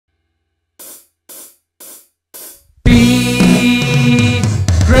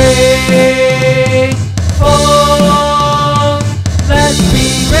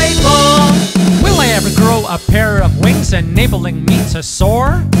what's enabling me to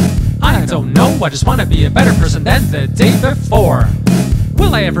soar? I don't know, I just wanna be a better person than the day before.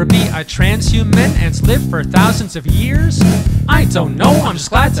 Will I ever be a transhuman and live for thousands of years? I don't know, I'm just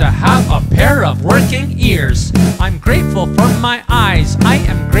glad to have a pair of working ears. I'm grateful for my eyes, I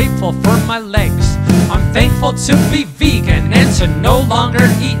am grateful for my legs. I'm thankful to be vegan and to no longer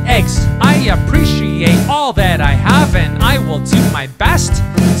eat eggs. I appreciate all that I have and I will do my best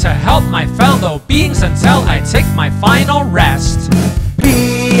to help my fellow beings until I take my final rest.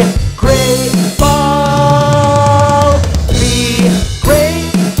 Be grateful. Be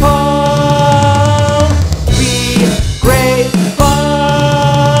grateful. Be grateful.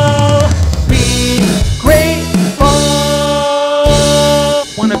 Be grateful.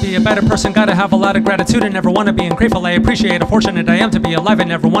 Wanna be a better person, gotta have a lot of gratitude and never wanna be ungrateful. I appreciate how fortunate I am to be alive and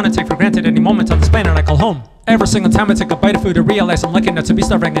never wanna take for granted any moment on this planet I call home. Every single time I take a bite of food, I realize I'm lucky not to be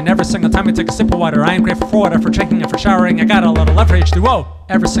starving. And every single time I take a sip of water, I am grateful for water, for drinking and for showering. I got a lot of love for H2O.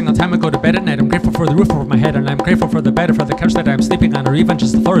 Every single time I go to bed at night, I'm grateful for the roof over my head. And I'm grateful for the bed or for the couch that I'm sleeping on. Or even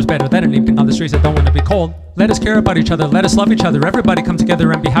just the floor is better than anything on the streets. I don't want to be cold. Let us care about each other, let us love each other. Everybody come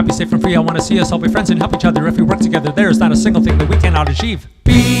together and be happy, safe and free. I want to see us all be friends and help each other. If we work together, there is not a single thing that we cannot achieve.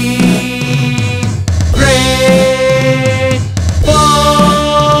 Be grateful.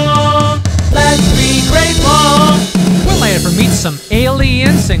 Let's be grateful. Will I ever meet some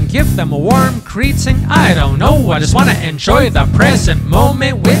aliens and give them a warm greeting? I don't know, I just want to enjoy the present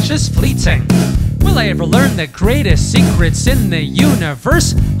moment, which is fleeting. Will I ever learn the greatest secrets in the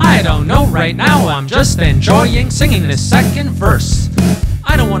universe? I don't know right now, I'm just enjoying singing the second verse.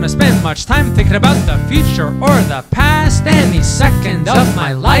 I don't want to spend much time thinking about the future or the past. Any second of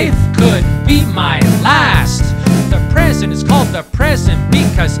my life could be my last. The present is called the present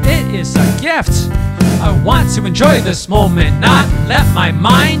because it is a gift. I want to enjoy this moment, not let my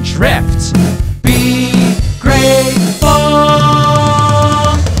mind drift. Be grateful.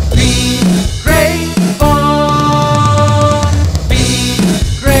 Be grateful. Be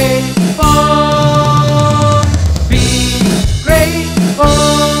grateful. Be grateful.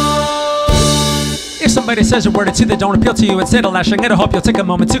 If somebody says a word or two that don't appeal to you, instead of lashing out, I hope you'll take a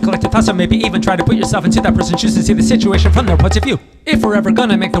moment to collect your thoughts and maybe even try to put yourself into that person's shoes and see the situation from their point of view. If we're ever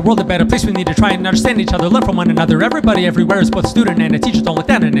gonna make the world a better place, we need to try and understand each other, learn from one another. Everybody everywhere is both student and a teacher. Don't look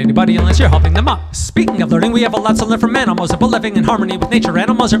down on anybody unless you're helping them up. Speaking of learning, we have a lot to learn from animals about living in harmony with nature.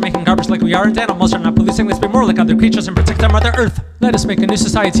 Animals are making garbage like we are, and animals are not policing. Let's be more like other creatures and protect our Mother Earth. Let us make a new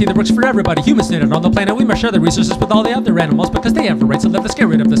society that works for everybody. Humans need it on the planet. We must share the resources with all the other animals because they have a right to live. Let's get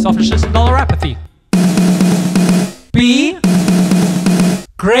rid of the selfishness and all our apathy. Be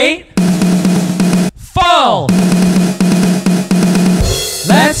grateful.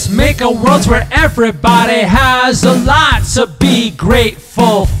 Let's make a world where everybody has a lot to be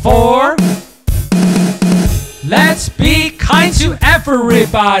grateful for. Let's be kind to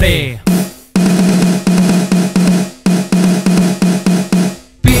everybody.